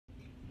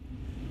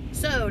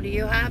So, do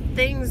you have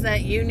things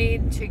that you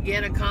need to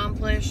get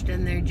accomplished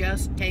and they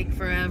just take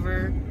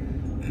forever?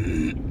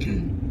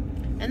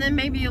 And then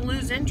maybe you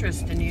lose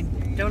interest and you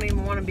don't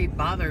even want to be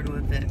bothered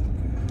with it.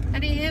 How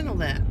do you handle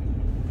that?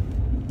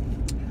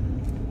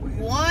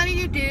 What do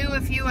you do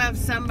if you have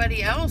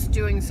somebody else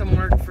doing some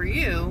work for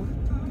you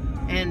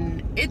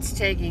and it's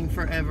taking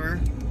forever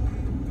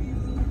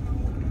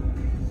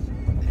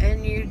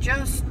and you're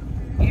just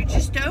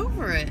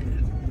over it?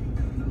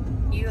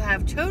 You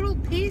have total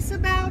peace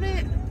about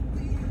it.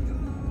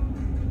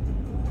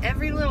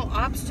 Every little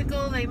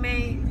obstacle they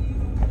may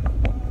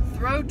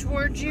throw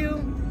towards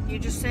you, you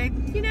just say,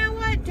 you know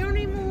what, don't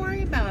even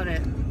worry about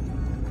it.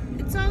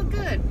 It's all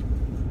good.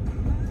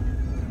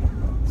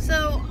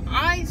 So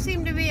I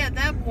seem to be at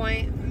that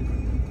point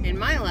in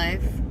my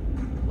life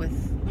with,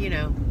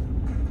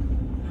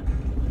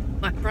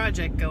 my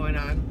project going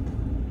on.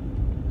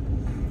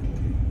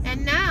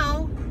 And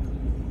now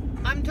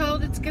I'm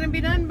told it's going to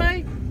be done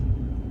by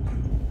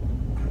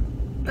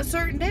a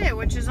certain day,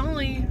 which is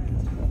only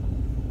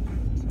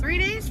 3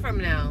 days from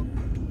now.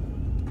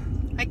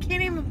 I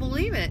can't even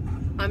believe it.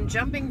 I'm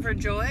jumping for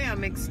joy.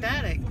 I'm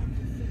ecstatic.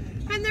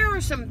 And there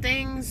were some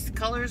things,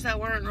 colors that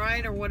weren't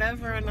right or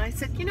whatever, and I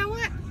said, you know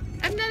what?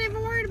 I'm not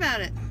even worried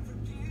about it.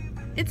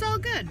 It's all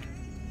good.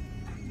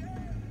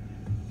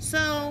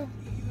 So,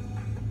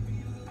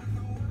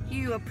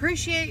 you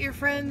appreciate your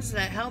friends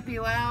that help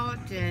you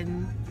out,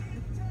 and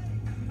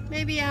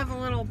maybe you have a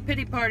little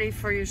pity party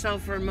for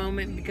yourself for a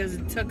moment because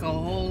it took a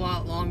whole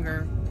lot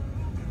longer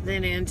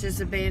than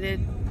anticipated.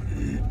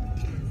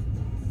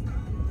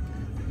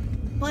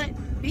 But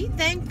be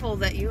thankful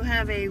that you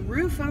have a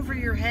roof over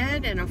your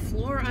head and a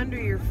floor under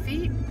your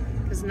feet,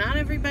 because not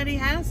everybody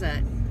has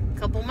that. A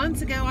couple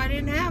months ago, I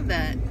didn't have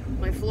that.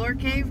 My floor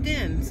caved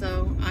in,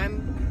 so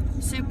I'm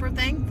super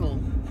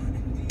thankful.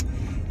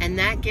 And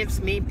that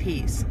gives me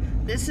peace.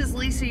 This is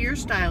Lisa, your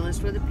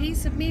stylist, with a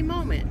Piece of Me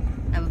moment.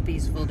 Have a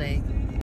peaceful day.